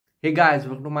Hey guys,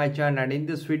 welcome to my channel, and in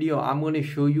this video I'm going to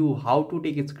show you how to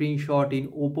take a screenshot in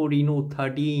OPPO Reno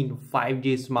 13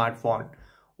 5G smartphone.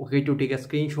 Okay, to take a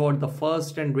screenshot, the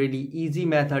first and really easy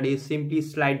method is simply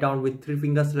slide down with three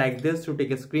fingers like this to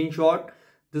take a screenshot.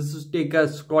 This is to take a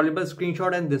scrollable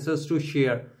screenshot and this is to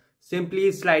share.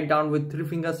 Simply slide down with three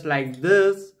fingers like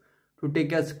this to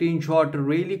take a screenshot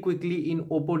really quickly in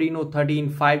OPPO Reno 13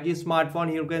 5G smartphone.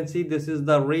 Here you can see this is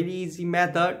the really easy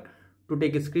method. To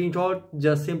take a screenshot,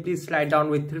 just simply slide down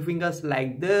with three fingers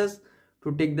like this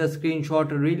to take the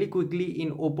screenshot really quickly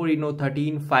in OPPO Reno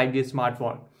 13 5G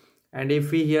smartphone. And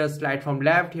if we here slide from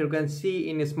left, here you can see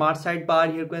in a smart sidebar,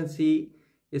 here you can see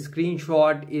a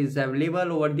screenshot is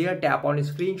available over there. Tap on a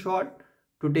screenshot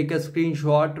to take a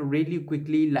screenshot really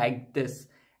quickly like this.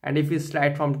 And if we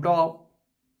slide from top,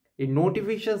 in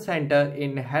notification center,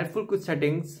 in helpful quick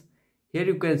settings, here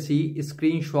you can see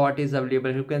screenshot is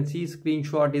available. You can see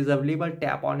screenshot is available.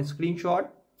 Tap on screenshot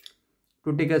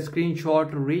to take a screenshot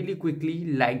really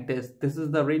quickly like this. This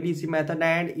is the really easy method,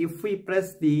 and if we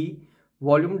press the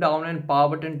volume down and power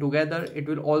button together, it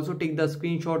will also take the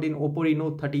screenshot in OPPO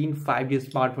Reno 13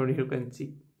 5G smartphone. Here you can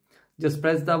see. Just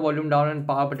press the volume down and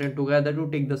power button together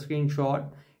to take the screenshot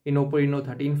in OPPO Reno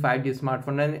 13 5G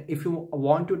smartphone. And if you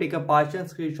want to take a partial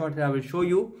screenshot, I will show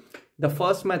you. The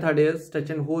first method is touch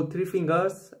and hold three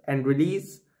fingers and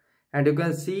release, and you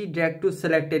can see drag to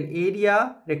select an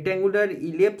area. Rectangular,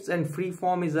 ellipse and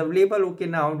freeform is available. Okay,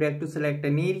 now drag to select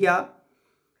an area,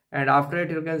 and after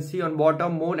it you can see on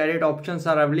bottom more edit options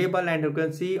are available, and you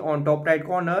can see on top right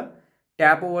corner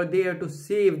tap over there to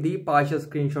save the partial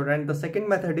screenshot. And the second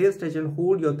method is touch and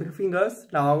hold your three fingers.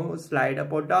 Now slide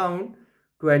up or down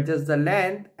to adjust the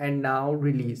length, and now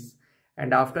release.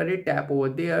 And after it, tap over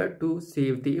there to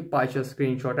save the partial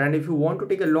screenshot. And if you want to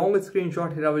take a long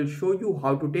screenshot, here I will show you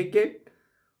how to take it.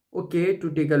 Okay, to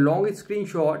take a long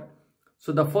screenshot,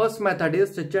 so the first method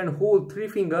is touch and hold three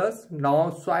fingers.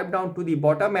 Now swipe down to the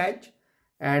bottom edge,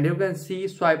 and you can see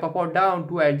swipe up or down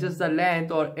to adjust the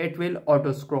length, or it will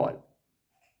auto scroll.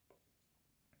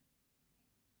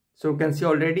 So you can see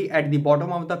already at the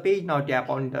bottom of the page. Now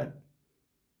tap on done.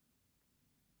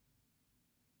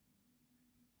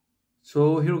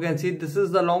 So here you can see this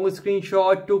is the long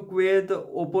screenshot took with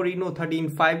OPPO Reno 13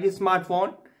 5G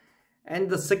smartphone. And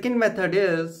the second method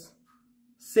is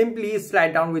simply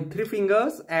slide down with three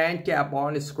fingers and tap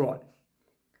on scroll,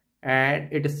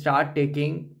 and it start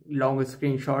taking long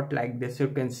screenshot like this. You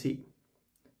can see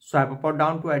swipe up or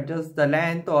down to adjust the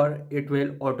length, or it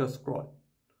will auto scroll.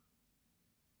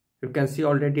 You can see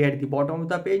already at the bottom of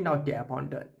the page. Now tap on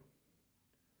done.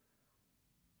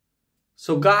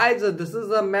 So guys, this is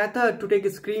the method to take a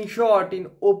screenshot in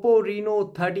OPPO Reno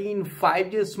 13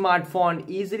 5G smartphone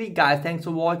easily. Guys, thanks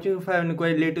for watching. If you have any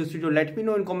query latest video, let me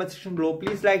know in comment section below.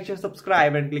 Please like, share,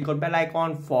 subscribe and click on bell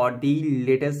icon for the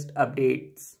latest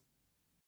updates.